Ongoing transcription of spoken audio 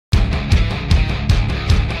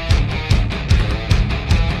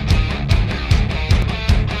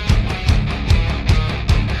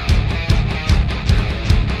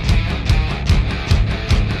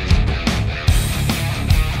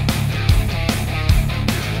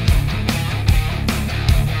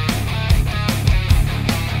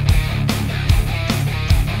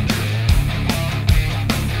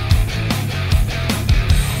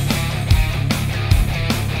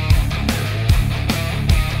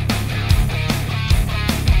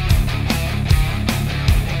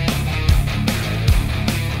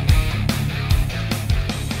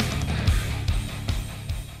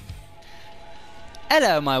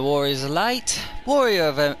Hello my warriors of light, warrior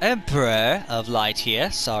of emperor of light here,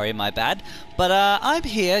 sorry my bad, but I'm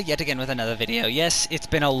here yet again with another video. Yes, it's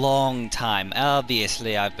been a long time,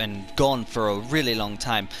 obviously I've been gone for a really long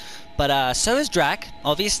time, but so is Drac.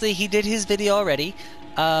 Obviously he did his video already,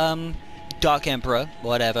 Dark Emperor,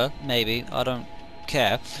 whatever, maybe, I don't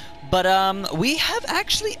care, but we have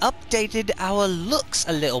actually updated our looks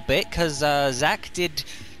a little bit, because Zach did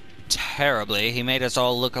terribly. He made us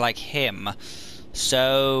all look like him.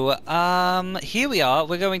 So, here we are.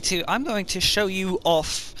 I'm going to show you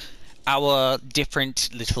off our different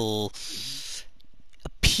little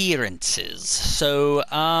appearances. So,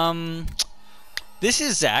 this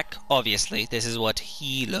is Zach, obviously. This is what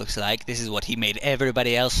he looks like. This is what he made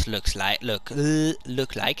everybody else look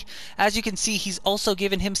like. As you can see, he's also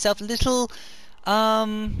given himself little,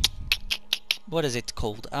 what is it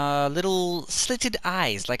called? Little slitted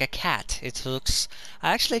eyes, like a cat.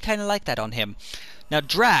 I actually kind of like that on him. Now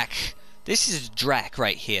Drac, this is Drac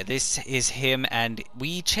right here. This is him, and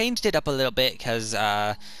we changed it up a little bit because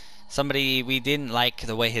we didn't like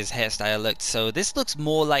the way his hairstyle looked. So this looks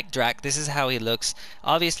more like Drac. This is how he looks.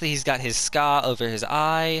 Obviously he's got his scar over his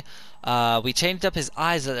eye. We changed up his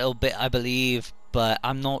eyes a little bit, I believe, but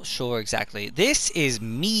I'm not sure exactly. This is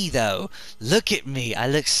me though. Look at me. I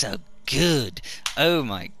look so good. Oh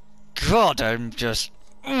my god, I'm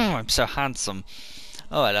so handsome.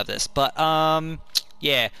 Oh, I love this. But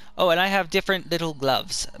yeah. Oh, and I have different little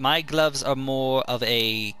gloves. My gloves are more of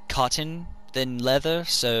a cotton than leather,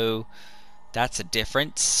 so that's a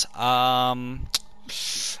difference. And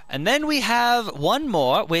then we have one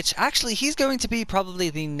more, which actually he's going to be probably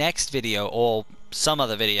the next video or some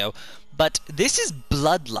other video. But this is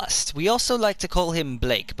Bloodlust. We also like to call him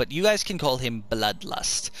Blake, but you guys can call him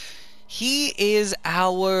Bloodlust. He is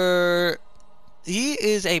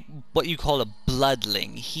what you call a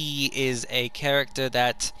bloodling. He is a character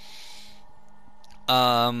that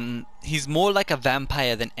he's more like a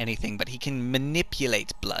vampire than anything, but he can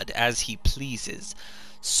manipulate blood as he pleases.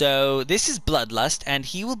 So this is Bloodlust, and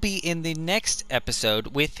he will be in the next episode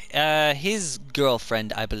with his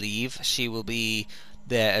girlfriend, I believe. She will be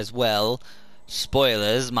there as well.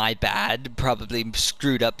 Spoilers, my bad. Probably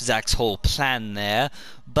screwed up Zach's whole plan there.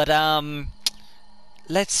 But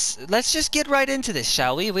let's just get right into this,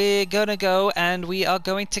 shall we? We're gonna go and we are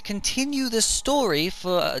going to continue the story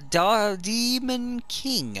for Demon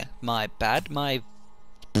King. My bad.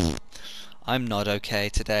 I'm not okay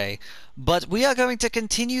today. But we are going to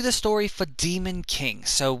continue the story for Demon King.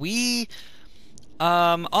 So we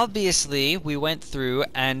obviously we went through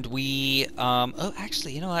and we oh,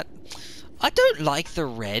 actually, you know what? I don't like the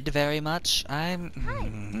red very much.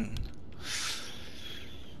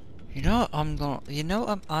 You know what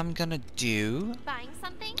I'm gonna do? Buying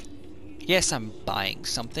something? Yes, I'm buying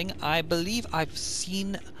something. I believe I've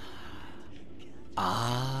seen.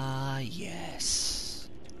 Ah, yes.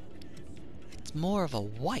 It's more of a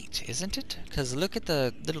white, isn't it? Because look at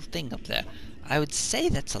the little thing up there. I would say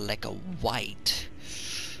that's like a white,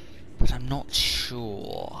 but I'm not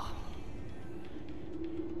sure.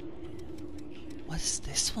 What does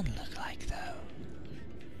this one look like, though?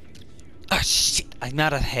 Oh, shit! I'm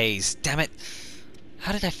out of haze. Damn it!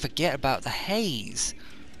 How did I forget about the haze?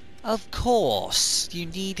 Of course! You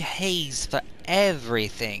need haze for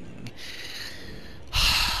everything.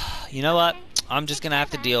 You know what? I'm just gonna have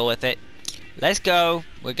to deal with it. Let's go.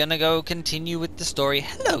 We're gonna go continue with the story.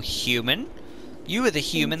 Hello, human. You were the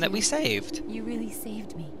human that we saved. You really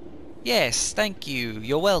saved me. Yes, thank you.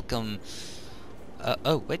 You're welcome.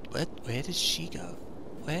 Oh, wait, where did she go?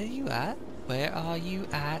 Where are you at? Where are you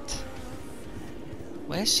at?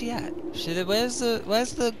 Where's she at? Where's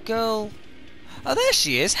the girl? Oh, there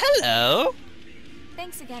she is. Hello.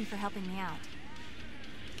 Thanks again for helping me out.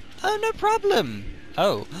 Oh, no problem.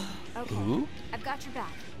 Oh. Okay. Ooh. I've got your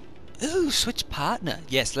back. Ooh, switch partner.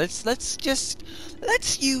 Yes, let's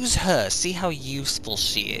use her. See how useful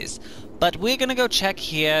she is. But we're gonna go check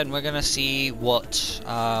here, and we're gonna see what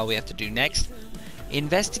we have to do next.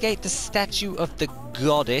 Investigate the statue of the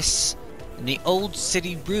goddess in the old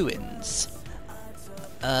city ruins.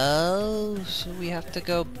 Oh, so we have to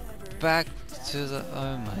go back to the...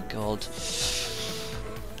 Oh my god.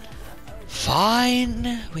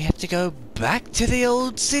 Fine, we have to go back to the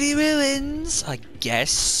old city ruins, I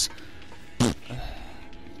guess.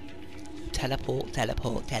 Teleport.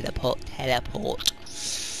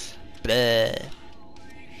 Bleh.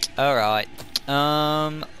 Alright.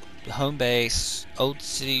 Home base, old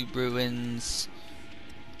city ruins.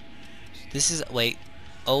 This is... Wait.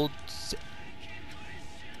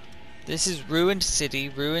 This is ruined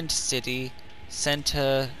city,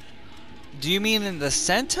 center. Do you mean in the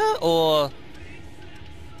center, or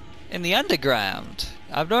In the underground.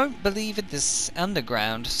 I don't believe in this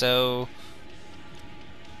underground, so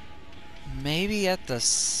maybe at the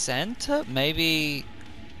center? Maybe...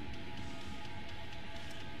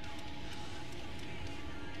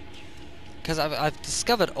 Because I've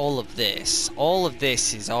discovered all of this. All of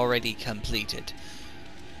this is already completed.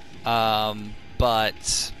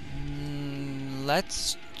 But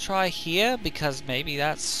let's try here, because maybe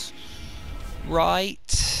that's right.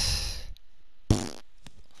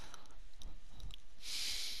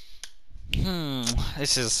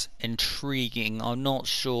 This is intriguing. I'm not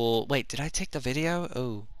sure. Wait, did I take the video?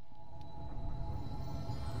 Oh.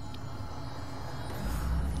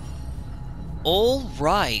 All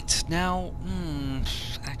right. Now,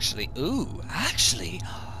 actually,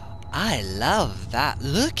 I love that.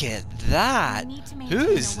 Look at that.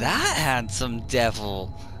 Who's that handsome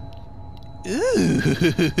devil?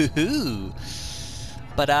 Ooh.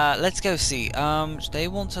 But let's go see. They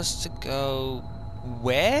want us to go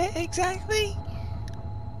where exactly?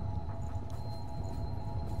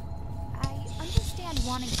 I understand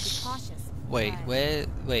wanting to be cautious. Wait, but where?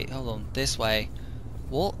 Wait, hold on. This way.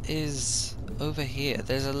 What is over here?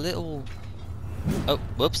 There's a little... Oh,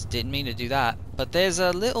 whoops, didn't mean to do that. But there's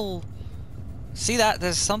a little... See that?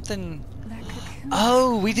 There's something... that cocoon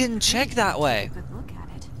Oh, we didn't check that way. Good look at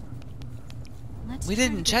it. Let's We try to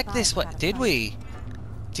didn't get check by this way, without a did fight. we?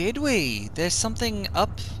 Did we? There's something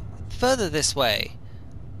up further this way.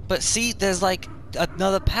 But see, there's like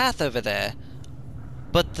another path over there.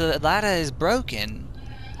 But the ladder is broken.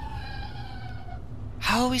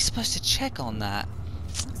 How are we supposed to check on that?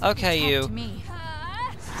 Okay, Talk you. to me.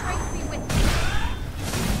 Strike me with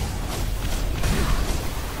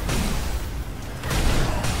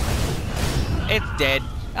It's dead.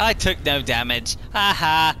 I took no damage.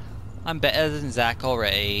 Haha. I'm better than Zach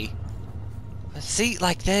already. But see,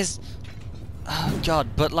 like, there's... Oh, God,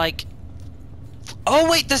 but, like... Oh,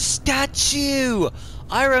 wait, the statue!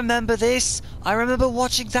 I remember this. I remember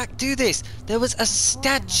watching Zach do this. There was a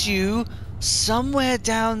statue somewhere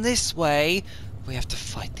down this way. We have to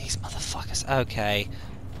fight these motherfuckers. Okay.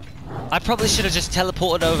 I probably should have just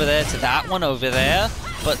teleported over there to that one over there.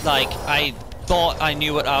 But, like, I thought I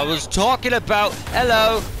knew what I was talking about.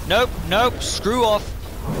 Hello. Nope, nope. Screw off.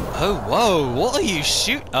 Oh, whoa. What are you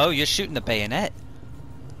shooting? Oh, you're shooting the bayonet.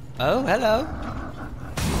 Oh, hello.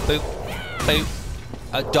 Boop. Boop.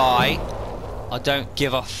 Die. I don't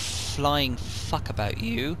give a flying fuck about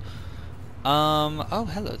you. Oh,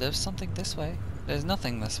 hello. There's something this way. There's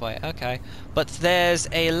nothing this way. Okay. But there's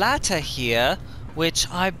a ladder here, which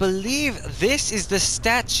I believe this is the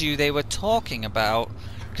statue they were talking about.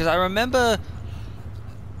 Because I remember...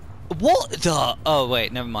 What the... Oh,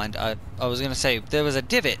 wait. Never mind. I was going to say there was a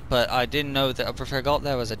divot, but I didn't know that... I forgot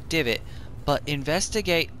there was a divot. But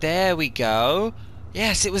investigate... There we go.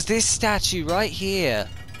 Yes, it was this statue right here.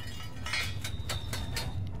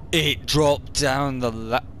 It dropped down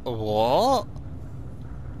the what?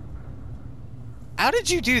 How did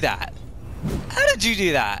you do that? How did you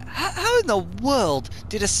do that? How in the world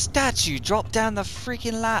did a statue drop down the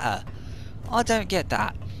freaking ladder? I don't get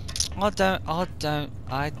that.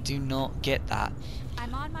 I do not get that.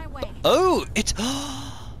 I'm on my way. Oh, it's...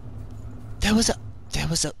 There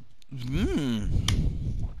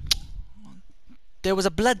was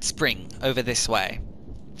a blood spring over this way.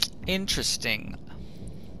 Interesting.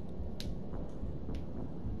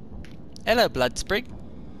 Hello, blood spring.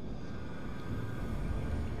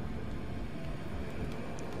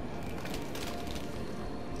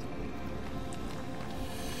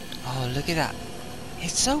 Oh, look at that.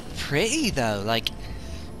 It's so pretty, though. Like,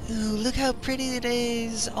 ooh, look how pretty it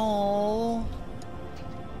is. Oh,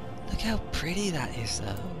 look how pretty that is,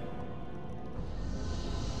 though.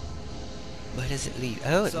 Where does it lead?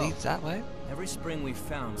 Oh, it leads that way. Every spring we've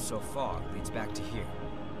found so far leads back to here.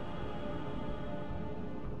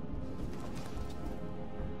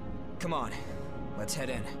 Come on, let's head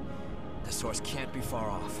in. The source can't be far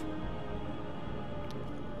off.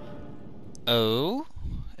 Oh,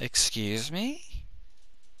 excuse me?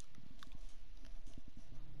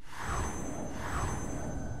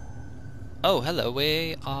 Oh, hello,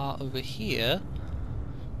 we are over here.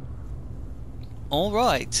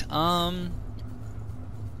 Alright,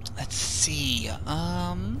 let's see,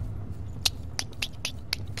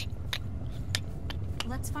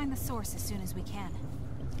 Let's find the source as soon as we can.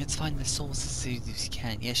 let's find the source as soon as you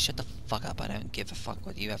can. Yeah, shut the fuck up, I don't give a fuck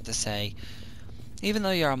what you have to say. Even though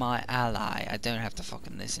you're my ally, I don't have to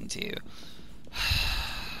fucking listen to you.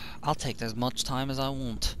 I'll take as much time as I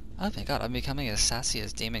want. Oh my god, I'm becoming as sassy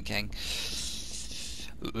as Demon King.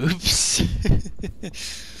 Oops.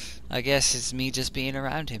 I guess it's me just being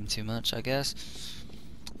around him too much, I guess.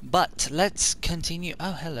 But let's continue.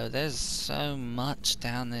 Oh, hello. There's so much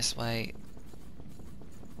down this way.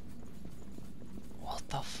 What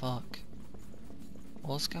the fuck?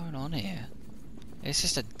 What's going on here? It's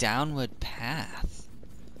just a downward path.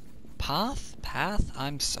 Path?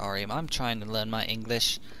 I'm sorry. I'm trying to learn my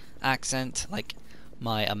English accent, like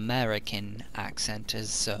my American accent, as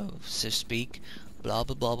so speak. Blah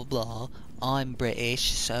blah blah blah blah. I'm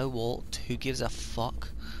British, so what? Who gives a fuck?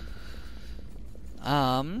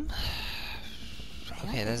 Okay,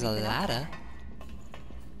 there's a ladder.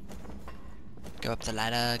 Go up the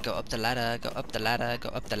ladder, go up the ladder, go up the ladder, go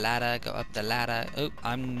up the ladder, go up the ladder. Oh,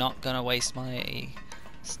 I'm not gonna waste my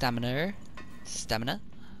stamina.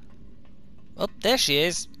 Oh, there she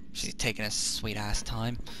is. She's taking a sweet ass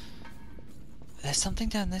time. There's something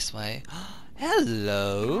down this way.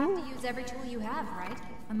 Hello. You have to use every tool you have, right?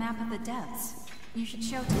 A map of the depths. You should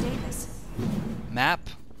show to Davis. Map.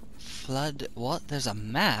 Flood. What? There's a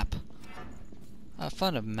map? I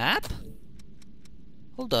found a map?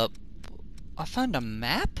 Hold up. I found a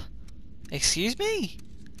map? Excuse me?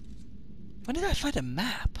 When did I find a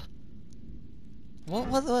map?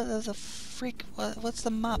 What the freak? What's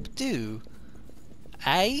the map do?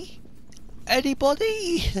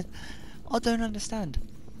 Anybody? I don't understand.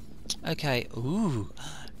 Okay. Ooh.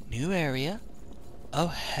 New area. Oh,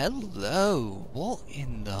 hello. What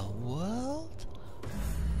in the world?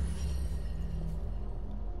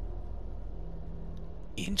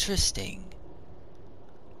 Interesting.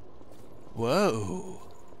 Whoa.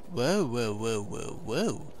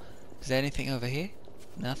 Whoa. Is there anything over here?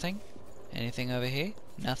 Nothing? Anything over here?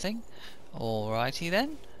 Nothing? Alrighty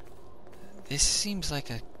then. This seems like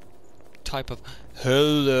a type of...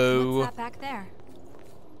 Hello. What's that back there?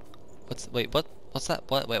 Wait, what? What's that?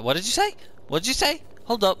 Wait, what did you say? What did you say?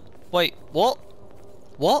 Hold up. Wait, what?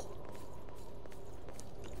 What?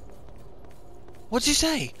 What did you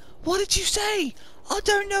say? What did you say? I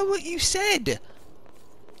don't know what you said.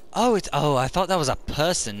 Oh, I thought that was a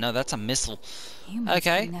person. No, that's a missile. Humans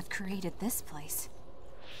Okay. couldn't have created this place.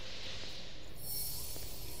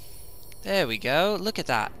 There we go. Look at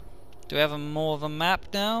that. Do we have more of a map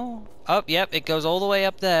now? Oh, yep, it goes all the way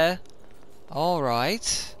up there.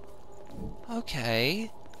 Alright.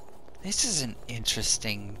 Okay. This is an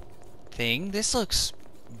interesting thing. This looks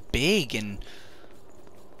big and...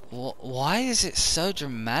 Why is it so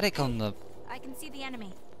dramatic on the... I can see the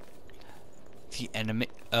enemy. The enemy...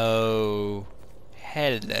 Oh.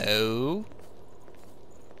 Hello.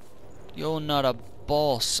 You're not a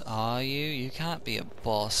boss, are you? You can't be a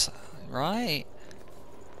boss, right?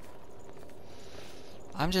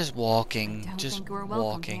 I'm just walking. Don't Just think we're welcome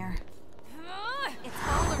walking. here. It's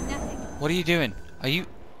all or nothing. What are you doing? Are you...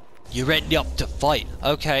 You're ready up to fight.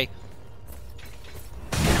 Okay.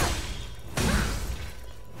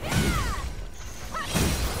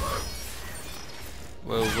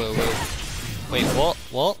 Whoa. Wait,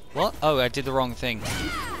 what? Oh, I did the wrong thing.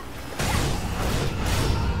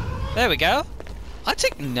 There we go. I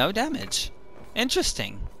took no damage.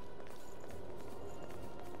 Interesting.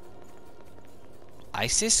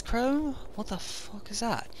 Isis Chrome? What the fuck is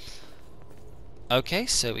that? Okay,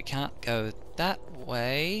 so we can't go that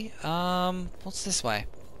way. What's this way?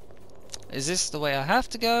 Is this the way I have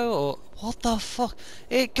to go, or... What the fuck?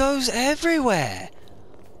 It goes everywhere!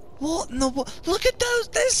 What in the world? Look at those!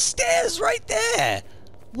 There's stairs right there!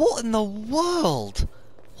 What in the world?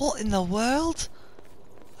 What in the world?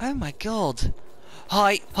 Oh my god.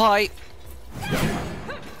 Hi!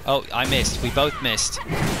 Oh, I missed. We both missed.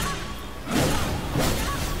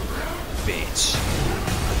 Bitch.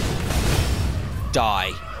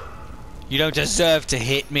 Die. You don't deserve to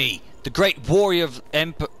hit me. The great warrior of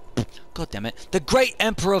Emperor... God damn it. The great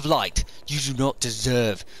Emperor of Light. You do not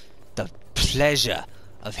deserve the pleasure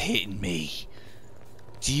of hitting me.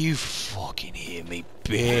 Do you fucking hear me,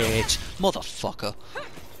 bitch? Motherfucker.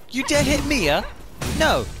 You dare hit me, huh?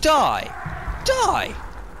 No, die! Die!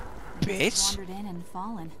 Bitch! Wandered in and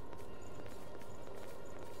fallen.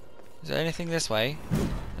 Is there anything this way?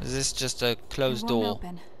 Is this just a closed It won't door?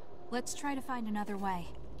 open. Let's try to find another way.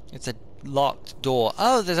 It's a locked door.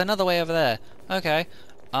 Oh, there's another way over there. Okay.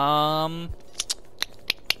 God,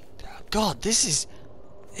 this is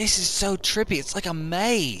so trippy. It's like a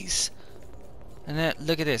maze. And then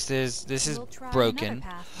look at this. This is We'll try broken. another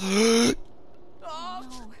path. Oh,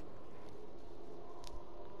 no.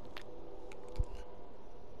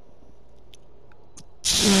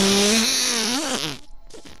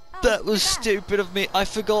 That was stupid of me. I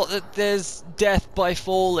forgot that there's death by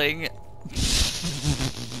falling.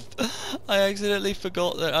 I accidentally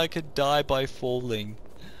forgot that I could die by falling.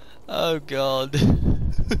 Oh god.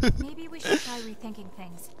 Maybe we should try rethinking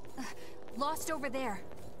things. Lost over there.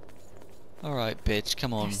 Alright, bitch,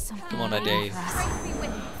 come on. There's something Come on, I dare you. for us.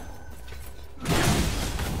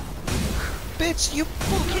 Bitch, you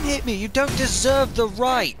fucking hit me! You don't deserve the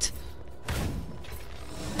right!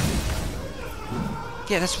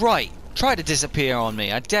 Yeah, that's right. Try to disappear on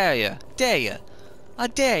me. I dare you. Dare you. I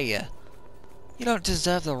dare you. You don't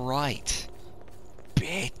deserve the right.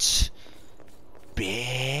 Bitch.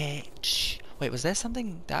 Bitch. Wait, was there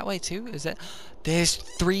something that way too? Is there? There's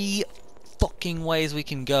 3 fucking ways we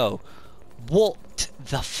can go. What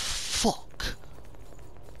the fuck?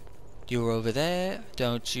 You're over there.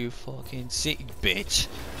 Don't you fucking see, bitch.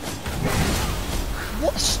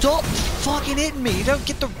 What? Stop fucking hitting me. You don't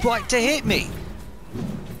get the right to hit me.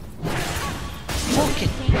 Fucking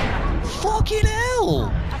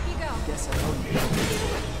hell. Up you go. Guess I owe you.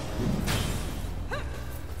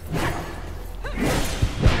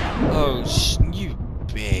 Oh, you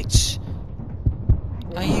bitch.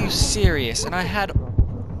 Are you serious? And I had...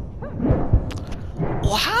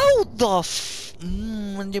 Well, how the f...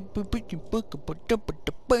 Morning,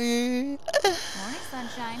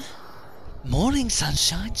 sunshine. Morning,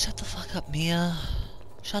 sunshine. Shut the fuck up, Mia.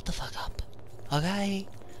 Shut the fuck up. Okay?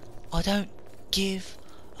 I don't give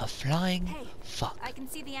a flying Hey, fuck. I can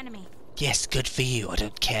see the enemy. Yes, good for you. I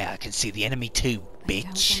don't care. I can see the enemy too, Don't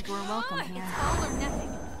bitch. think we're welcome here. It's all or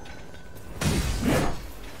nothing.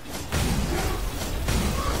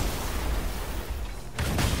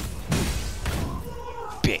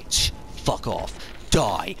 Bitch. Fuck off.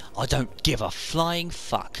 Die. I don't give a flying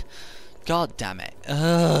fuck. God damn it.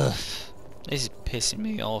 Ugh. This is pissing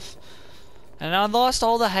me off. And I lost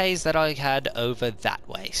all the haze that I had over that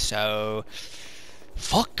way, so...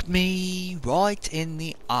 Fuck me right in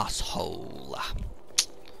the asshole.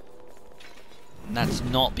 And that's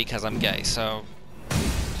not because I'm gay, so...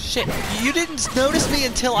 Shit, you didn't notice me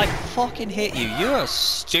until I fucking hit you. You're a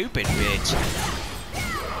stupid bitch.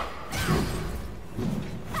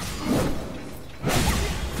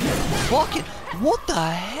 Fucking... What the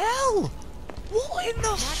hell? What in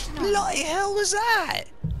the bloody hell was that?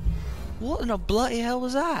 What in the bloody hell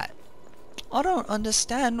was that? I don't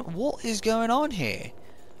understand what is going on here.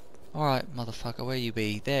 Alright, motherfucker, where you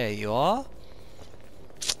be? There you are.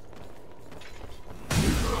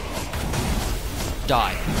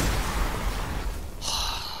 Die.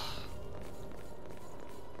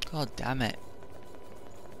 God damn it.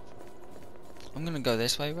 I'm gonna go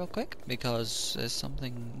this way real quick because there's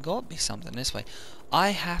something, gotta be something this way.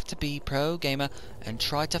 I have to be pro gamer and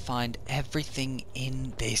try to find everything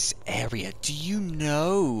in this area. Do you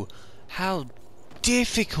know how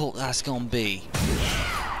difficult that's gonna be?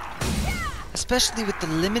 Especially with the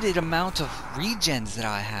limited amount of regens that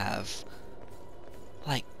I have.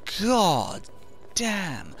 Like, god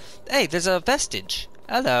damn. Hey, there's a vestige.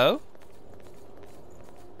 Hello.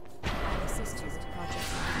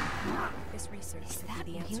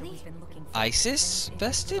 ISIS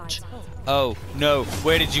vestige? Oh, no.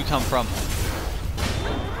 Where did you come from?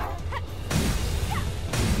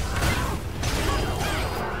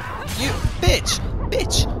 You bitch!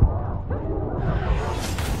 Bitch!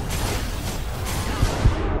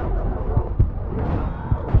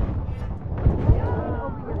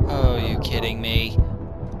 Oh, you kidding me?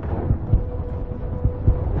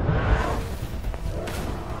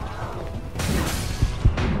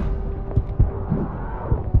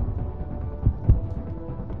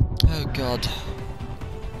 Oh god.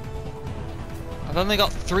 I've only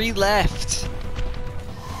got 3 left.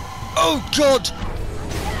 Oh god!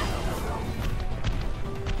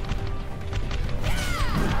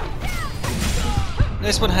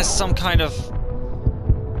 This one has some kind of...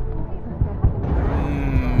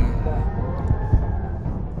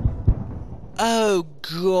 Oh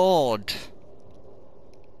god.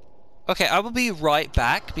 Okay, I will be right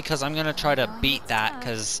back because I'm gonna try to beat that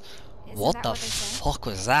because... What the fuck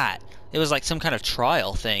was that? It was like some kind of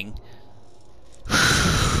trial thing.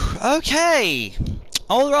 Okay.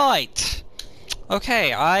 Alright.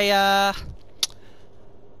 Okay, I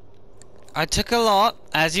took a lot.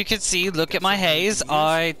 As you can see, look at my haze.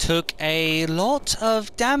 I took a lot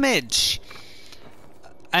of damage.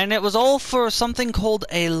 And it was all for something called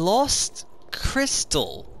a lost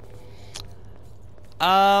crystal.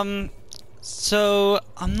 So,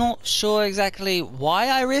 I'm not sure exactly why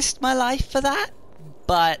I risked my life for that,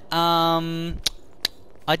 but, I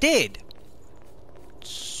did.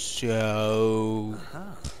 So...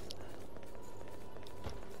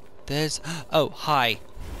 There's... Oh, hi.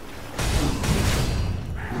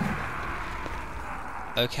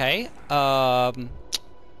 Okay,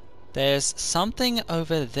 there's something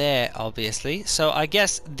over there, obviously. So, I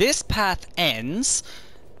guess this path ends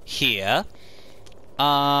here.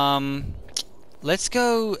 let's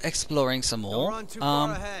go exploring some Don't more. run too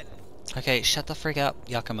far ahead. Okay, shut the frig up,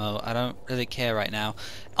 Yakumo. I don't really care right now.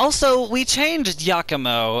 Also, we changed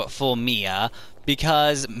Yakumo for Mia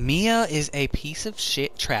because Mia is a piece of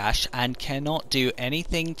shit trash and cannot do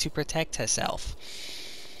anything to protect herself.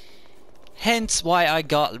 Hence why I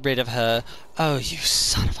got rid of her. Oh, you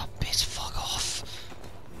son of a bitch, fuck off.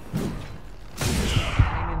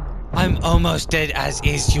 I'm almost dead as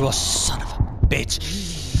is, you son of a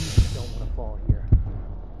bitch.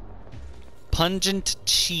 Pungent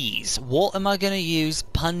cheese. What am I going to use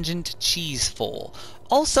pungent cheese for?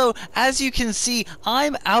 Also, as you can see,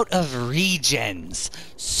 I'm out of regens.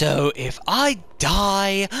 So if I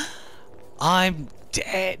die, I'm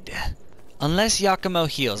dead. Unless Yakumo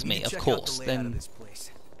heals me, of course. Then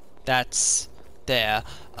that's there.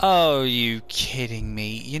 Oh, you kidding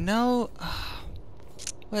me? You know,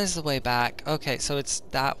 where's the way back? Okay, so it's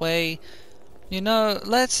that way. You know,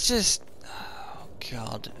 let's just... Oh,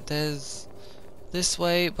 God. There's... this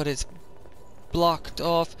way, but it's blocked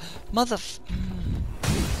off.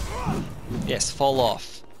 Yes, fall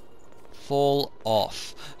off. Fall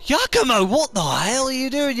off. Yakumo, what the hell are you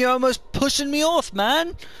doing? You're almost pushing me off,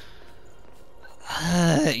 man.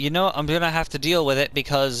 You know, I'm gonna have to deal with it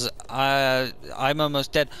because I'm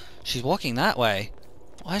almost dead. She's walking that way.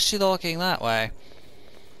 Why is she walking that way?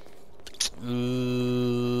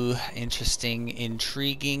 Ooh, interesting,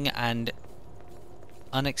 intriguing, and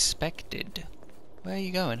unexpected. Where are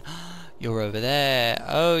you going? You're over there.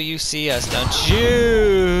 Oh, you see us, don't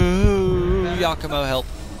you? Yakumo, help.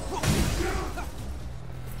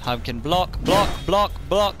 I can block, block, block,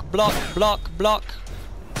 block, block, block, block.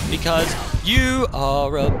 Because you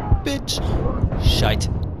are a bitch. Shite.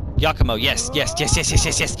 Yakumo, yes, yes, yes, yes, yes,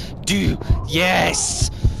 yes, yes. Do,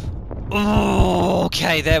 yes. Oh,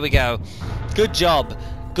 okay, there we go. Good job.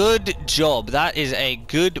 Good job. That is a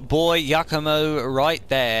good boy, Yakumo, right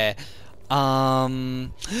there. Are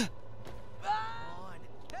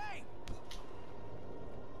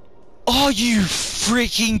you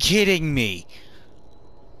freaking kidding me?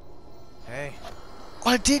 Hey.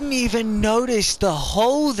 I didn't even notice the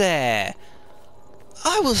hole there.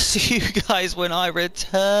 I will see you guys when I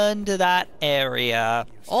return to that area.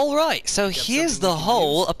 Alright, so here's the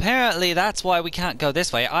hole. Apparently that's why we can't go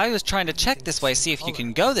this way. I was trying to check this way, see if you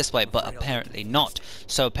can go this way, but apparently not.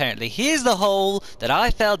 So apparently here's the hole that I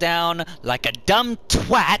fell down like a dumb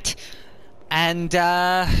twat. And,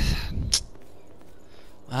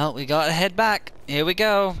 well, we gotta head back. Here we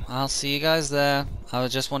go. I'll see you guys there. I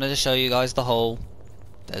just wanted to show you guys the hole.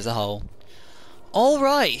 There's a hole.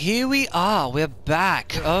 Alright, here we are. We're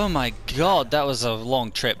back. Oh my god, that was a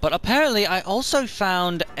long trip. But apparently I also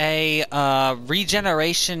found a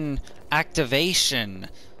regeneration activation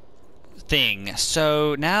thing.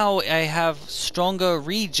 So now I have stronger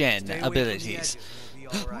regen abilities.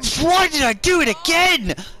 Why did I do it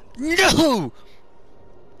again? No!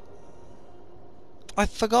 I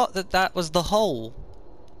forgot that that was the hole.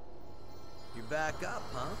 You're back up,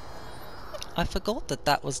 huh? I forgot that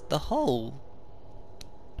that was the hole.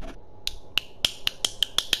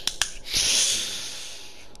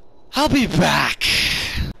 I'll be back.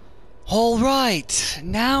 Alright,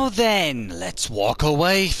 now then, let's walk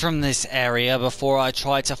away from this area before I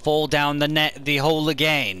try to fall down the hole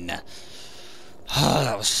again. Oh,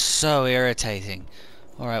 that was so irritating.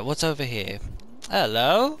 Alright, what's over here?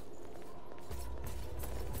 Hello?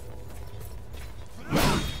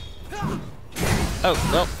 Oh,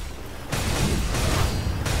 well.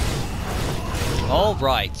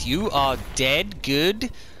 Alright, you are dead.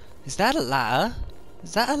 Good. Is that a ladder?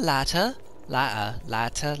 Is that a ladder? Ladder.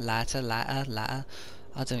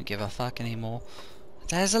 I don't give a fuck anymore.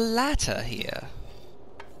 There's a ladder here.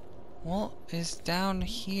 What is down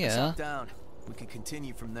here? Down. We can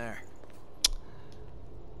continue from there.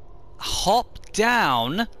 Hop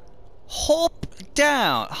down? Hop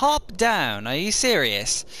down? Hop down? Are you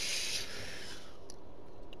serious?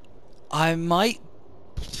 I might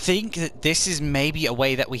think that this is maybe a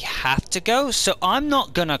way that we have to go, so I'm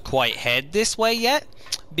not gonna quite head this way yet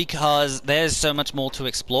because there's so much more to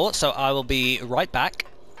explore, so I will be right back.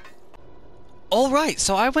 Alright,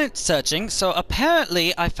 so I went searching, so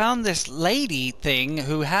apparently I found this lady thing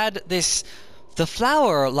who had the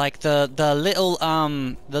flower, like the little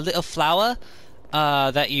flower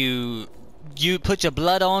that you put your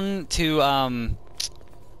blood on to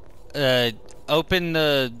open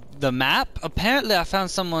the map. Apparently I found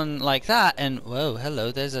someone like that, and whoa,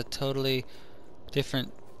 hello, there's a totally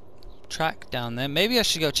different track down there. Maybe I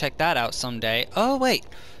should go check that out someday. Oh wait,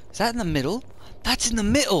 is that in the middle? That's in the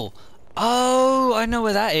middle. Oh, I know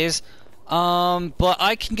where that is. But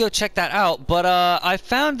I can go check that out. But I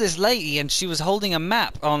found this lady and she was holding a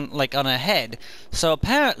map on her head. So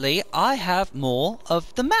apparently I have more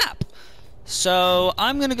of the map. So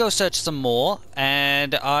I'm gonna go search some more,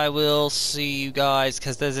 and I will see you guys,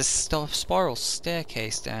 because there's a spiral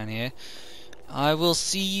staircase down here. I will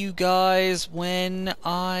see you guys when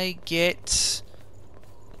I get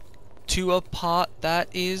to a part that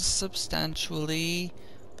is substantially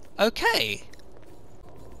okay.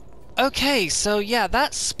 Okay, so yeah,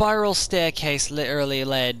 that spiral staircase literally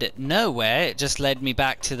led nowhere. It just led me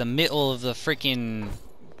back to the middle of the freaking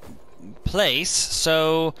place.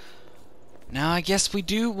 So now I guess we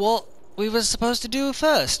do what we were supposed to do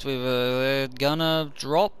first. We were gonna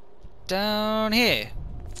drop down here,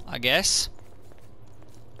 I guess.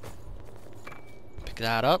 Pick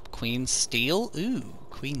that up. Queen Steel. Ooh,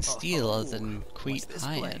 Queen Steel other than Queen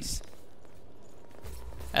Iron.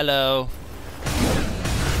 Hello.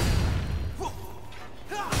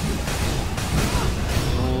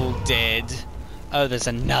 Oh, dead. Oh, there's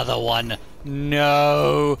another one.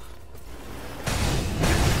 No.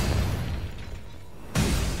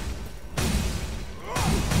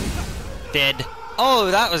 Dead. Oh,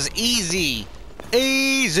 that was easy.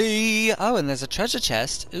 Easy. Oh, and there's a treasure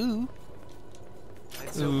chest. Ooh.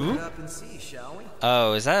 Let's open it up and see, shall we?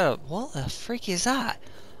 Oh, is that a... What the freak is that?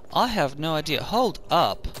 I have no idea. Hold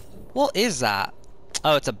up. What is that?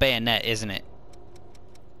 Oh, it's a bayonet, isn't it?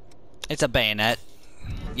 It's a bayonet.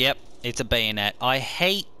 Yep, it's a bayonet. I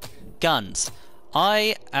hate guns.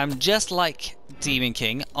 I am just like Demon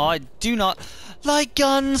King. I do not like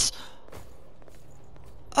guns.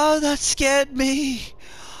 Oh, that scared me.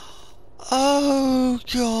 Oh,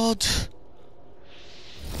 God.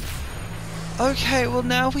 Okay, well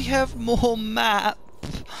now we have more map.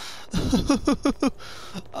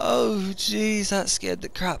 Oh, jeez, that scared the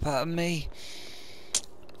crap out of me.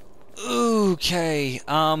 Okay,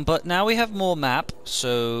 but now we have more map.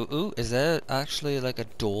 So, ooh, is there actually like a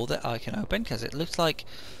door that I can open? Because it looks like...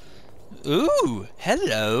 Ooh,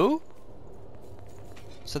 hello.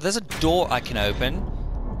 So there's a door I can open.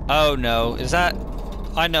 Oh no, is that...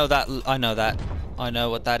 I know that, I know that. I know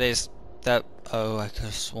what that is. That... Oh, I could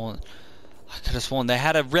have sworn they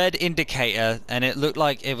had a red indicator and it looked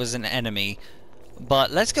like it was an enemy.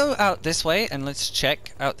 But let's go out this way and let's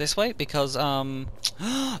check out this way because, Oh,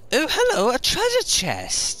 hello, a treasure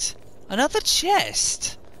chest! Another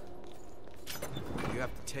chest! You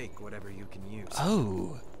have to take whatever you can use.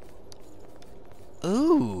 Oh.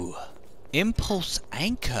 Ooh. Impulse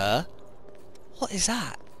anchor? What is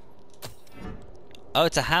that? Oh,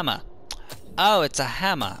 it's a hammer. Oh, it's a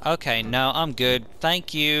hammer. Okay, no, I'm good.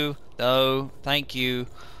 Thank you, though. Thank you.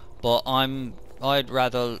 But I'd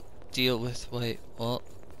rather deal with... Wait, what?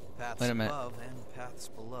 Paths Wait a minute. above and paths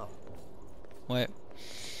below. Wait.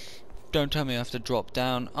 Don't tell me I have to drop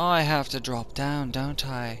down. I have to drop down, don't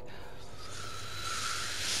I?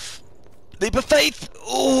 Leap of faith!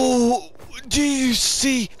 Oh! Do you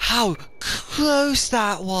see how close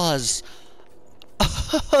that was?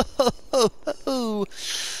 Oh,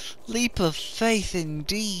 leap of faith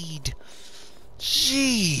indeed.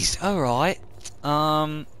 Jeez. Alright.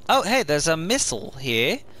 Oh, hey, there's a missile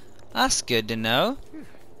here. That's good to know.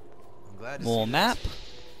 I'm glad to More see map.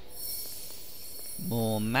 this.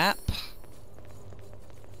 More map.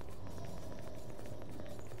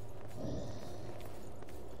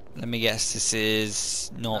 Let me guess, this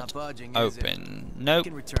is not budging, is it? open. You Nope.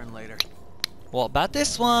 can return later. What about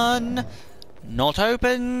this one? Not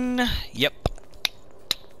open. Yep.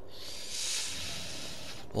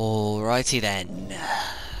 Alrighty then.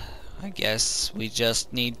 I guess we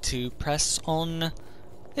just need to press on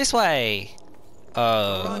this way.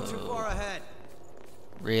 Run too Oh, far ahead.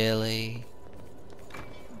 really?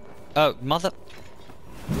 Oh, mother...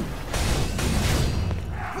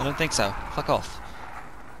 I don't think so. Fuck off.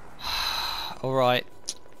 Alright.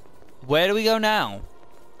 Where do we go now?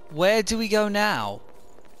 Where do we go now?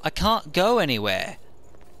 I can't go anywhere.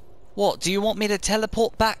 What, do you want me to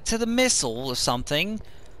teleport back to the missile or something?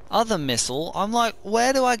 Other missile? I'm like,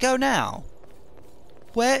 where do I go now?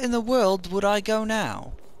 Where in the world would I go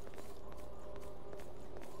now?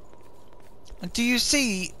 And do you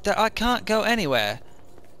see that I can't go anywhere?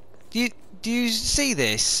 Do you see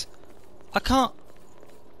this? I can't...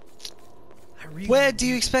 Where do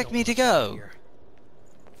you expect me to go?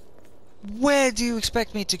 Where do you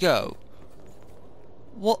expect me to go?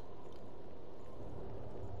 What?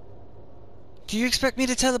 Do you expect me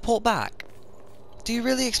to teleport back? Do you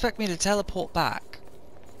really expect me to teleport back?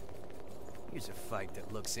 Here's a fight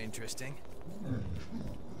that looks interesting.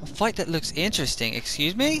 A fight that looks interesting,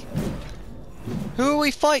 excuse me? Who are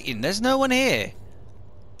we fighting? There's no one here.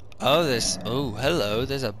 Oh, oh, hello.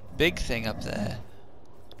 There's a big thing up there.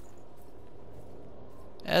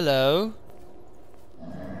 Hello.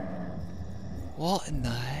 What in the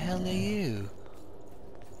hell are you?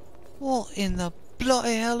 What in the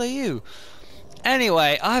bloody hell are you?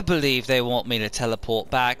 Anyway, I believe they want me to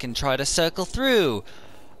teleport back and try to circle through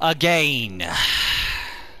again.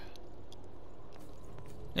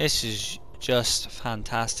 This is just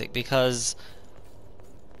fantastic because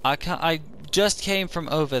I just came from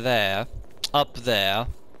over there, up there,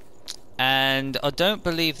 and I don't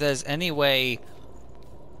believe there's any way.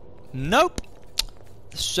 Nope.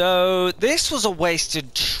 So this was a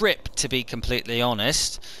wasted trip, to be completely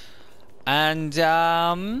honest. And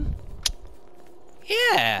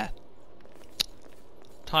yeah.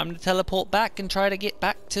 Time to teleport back and try to get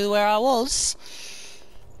back to where I was.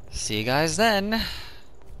 See you guys then.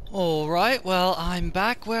 Alright, well, I'm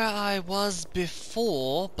back where I was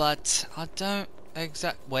before, but I don't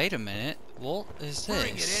wait a minute. What is this?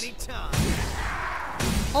 Bring it any time.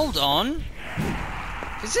 Hold on.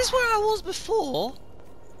 Is this where I was before?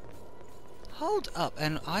 Hold up,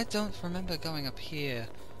 and I don't remember going up here.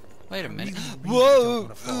 Wait a minute.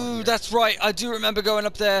 Whoa! Ooh, that's right, I do remember going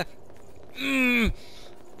up there. I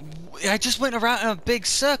just went around in a big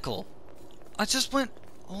circle. I just went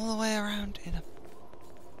all the way around in a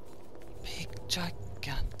big,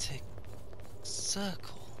 gigantic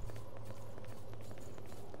circle.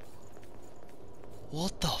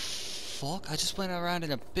 What the fuck? I just went around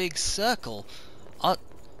in a big circle. I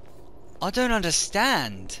don't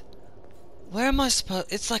understand. Where am I supposed?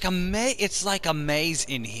 It's like a maze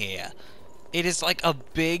in here. It is like a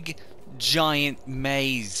big, giant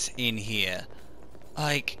maze in here.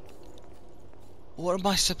 Like, what am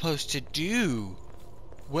I supposed to do?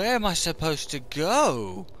 Where am I supposed to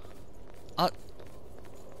go? I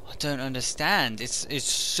don't understand. It's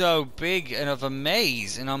so big and of a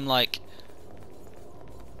maze, and I'm like,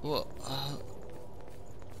 what?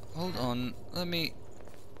 Hold on, let me,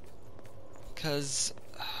 cause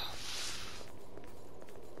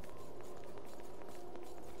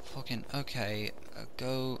fucking okay.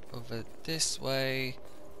 Go over this way.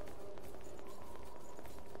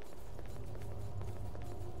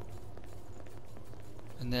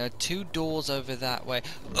 And there are 2 doors over that way.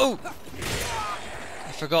 Oh!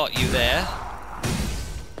 I forgot you there.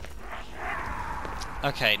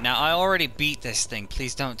 Okay, now I already beat this thing.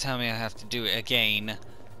 Please don't tell me I have to do it again.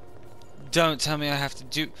 Don't tell me I have to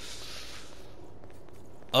do...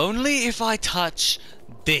 Only if I touch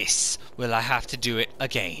this will I have to do it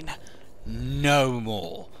again. No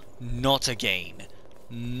more. Not again.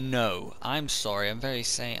 No. I'm sorry. I'm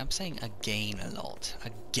saying again a lot.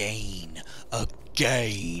 Again.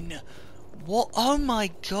 Again. What? Oh my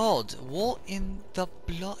god. What in the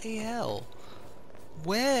bloody hell?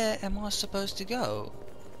 Where am I supposed to go?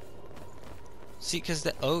 See, because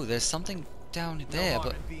oh, there's something down there,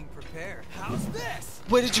 but being prepared. How's this?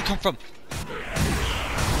 where did you come from?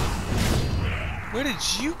 Where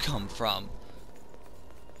did you come from?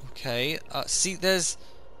 Okay, see, there's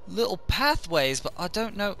little pathways, but I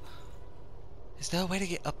don't know. Is there a way to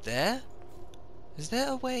get up there? Is there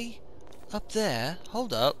a way up there?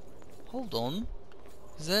 Hold up. Hold on.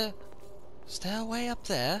 Is there a way up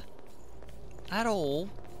there? At all?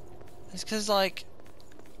 It's because, like...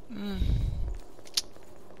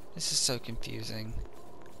 This is so confusing.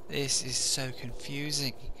 This is so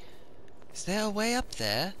confusing. Is there a way up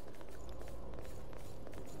there?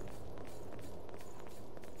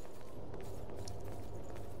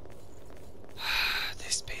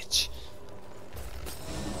 This bitch.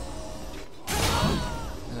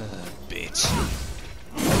 Bitch.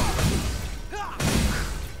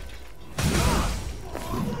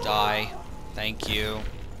 Die. Thank you.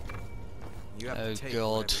 You have Oh to take god.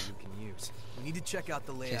 whatever you can use. We need to check out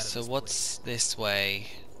the layout Okay, of so this what's this way?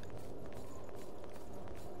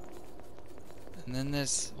 And then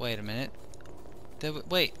there's... Wait a minute.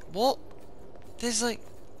 Wait, what? There's like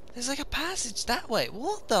a passage that way.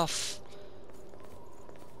 What the f...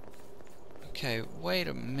 Okay, wait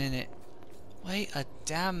a minute. Wait a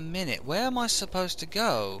damn minute. Where am I supposed to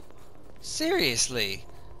go? Seriously?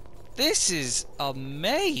 This is a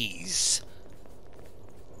maze.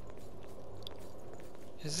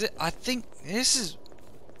 Is it? I think this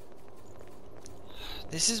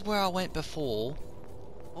is where I went before.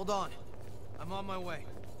 Hold on. I'm on my way.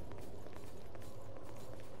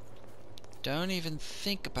 Don't even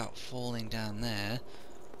think about falling down there.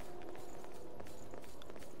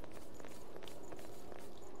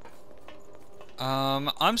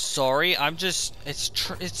 I'm sorry. I'm just it's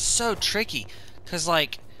so tricky cuz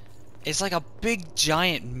like it's like a big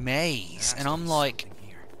giant maze and I'm like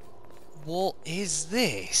What is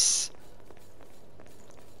this?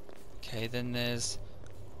 Okay, then there's...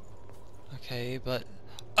 Okay, but...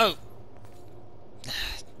 Oh!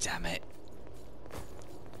 Damn it.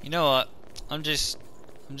 You know what? I'm just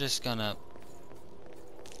gonna...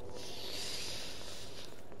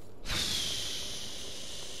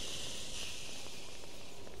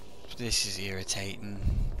 This is irritating.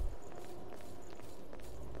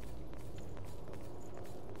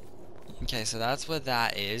 Okay, so that's where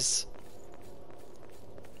that is.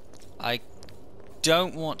 I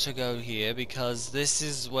don't want to go here because this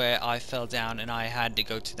is where I fell down and I had to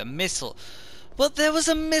go to the missile. But there was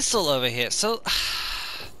a missile over here, so...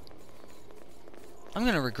 I'm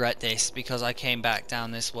gonna regret this because I came back down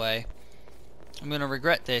this way. I'm gonna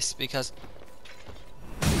regret this because...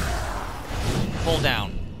 Fall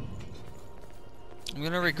down. I'm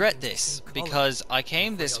gonna regret this because I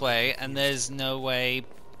came this way and there's no way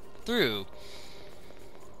through.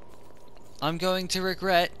 I'm going to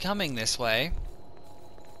regret coming this way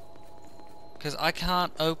because I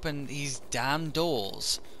can't open these damn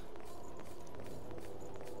doors.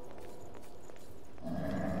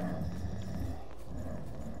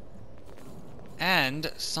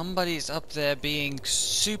 And somebody's up there being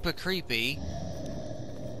super creepy.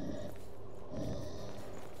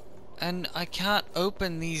 And I can't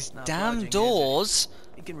open these damn doors.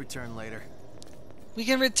 You can return later. We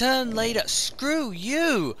can return later. Screw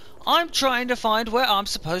you! I'm trying to find where I'm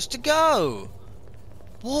supposed to go.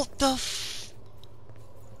 What the f...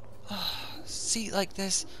 See, like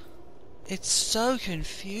this... It's so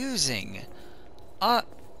confusing. I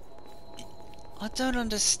don't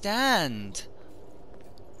understand.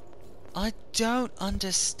 I don't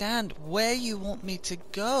understand where you want me to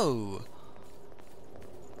go.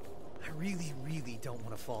 I really don't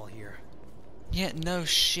want to fall here. Yeah, no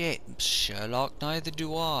shit, Sherlock, neither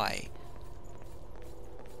do I.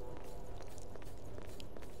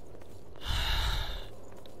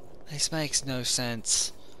 This makes no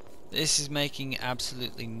sense. This is making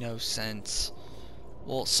absolutely no sense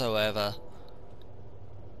whatsoever.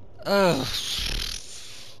 Ugh.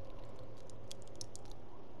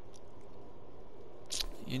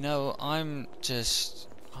 You know, I'm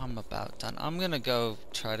about done. I'm gonna go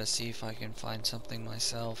try to see if I can find something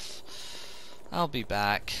myself. I'll be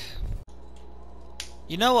back.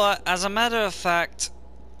 You know what? As a matter of fact,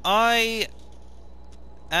 I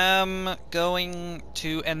am going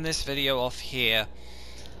to end this video off here.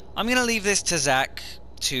 I'm gonna leave this to Zach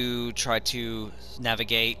to try to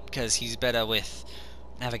navigate, because he's better with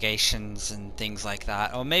navigations and things like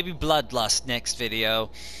that. Or maybe Bloodlust next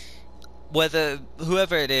video.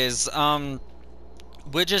 Whoever it is,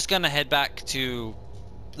 we're just gonna head back to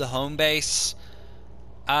the home base.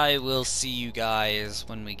 I will see you guys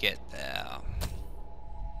when we get there.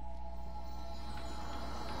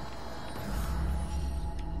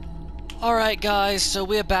 Alright guys, so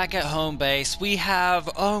we're back at home base. We have,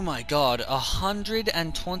 oh my god,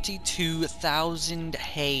 122,000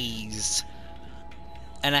 haze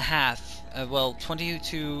and a half. Well,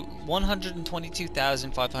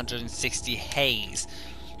 122,560 haze.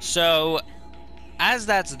 So, as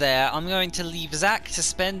that's there, I'm going to leave Zach to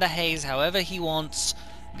spend the haze however he wants.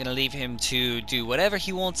 I'm going to leave him to do whatever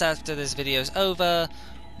he wants after this video's over.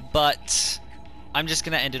 But I'm just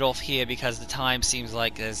going to end it off here because the time seems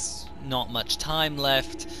like there's not much time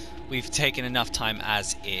left. We've taken enough time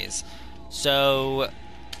as is. So,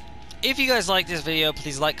 if you guys like this video,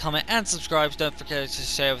 please like, comment, and subscribe. Don't forget to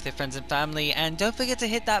share with your friends and family. And don't forget to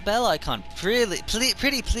hit that bell icon.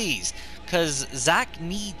 Pretty please. Because Zach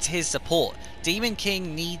needs his support. Demon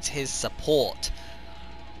King needs his support.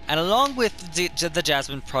 And along with the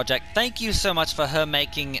Jasmine Project, thank you so much for her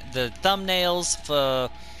making the thumbnails, for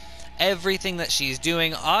everything that she's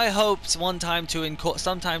doing. I hope sometime to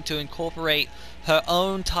incorporate her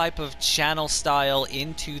own type of channel style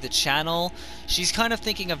into the channel. She's kind of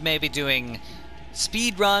thinking of maybe doing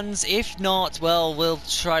speed runs. If not, well, we'll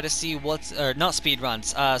try to see what's... not speed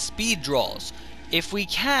runs, speed draws. If we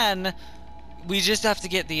can... We just have to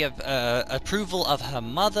get the approval of her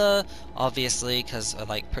mother, obviously, because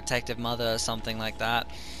like protective mother or something like that.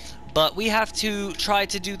 But we have to try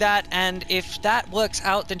to do that, and if that works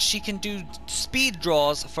out, then she can do speed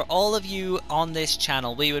draws for all of you on this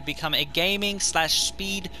channel. We would become a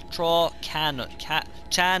gaming/speed draw channel.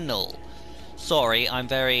 Sorry, I'm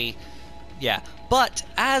very... yeah. But,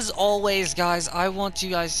 as always, guys, I want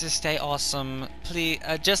you guys to stay awesome. Please,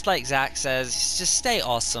 just like Zach says, just stay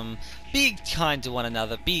awesome. Be kind to one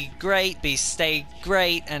another. Be great. Stay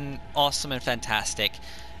great and awesome and fantastic.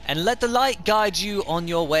 And let the light guide you on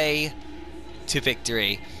your way to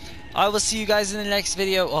victory. I will see you guys in the next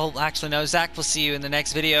video. Well, actually, no. Zach will see you in the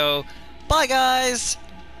next video. Bye, guys.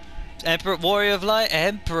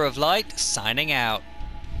 Emperor of Light, signing out.